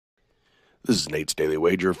This is Nate's Daily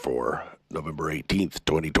Wager for November 18th,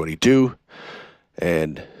 2022.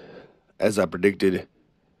 And as I predicted,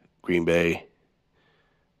 Green Bay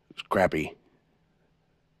was crappy.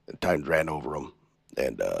 The Titans ran over them.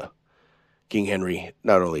 And King Henry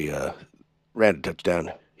not only ran a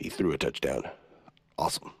touchdown, he threw a touchdown.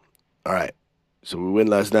 Awesome. All right. So we win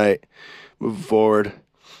last night. Moving forward,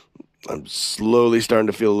 I'm slowly starting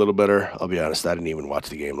to feel a little better. I'll be honest, I didn't even watch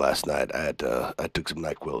the game last night. I took some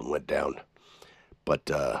NyQuil and went down. But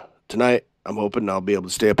tonight, I'm hoping I'll be able to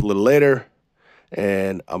stay up a little later,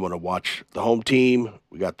 and I'm going to watch the home team.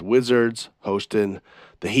 We got the Wizards hosting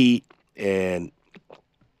the Heat, and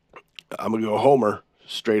I'm going to go Homer,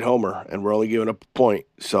 straight Homer, and we're only giving up a point.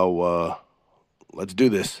 So let's do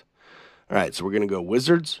this. All right, so we're going to go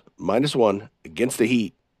Wizards -1 against the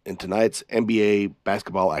Heat in tonight's NBA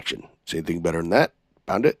basketball action. See anything better than that?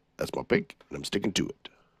 Pound it. That's my pick, and I'm sticking to it.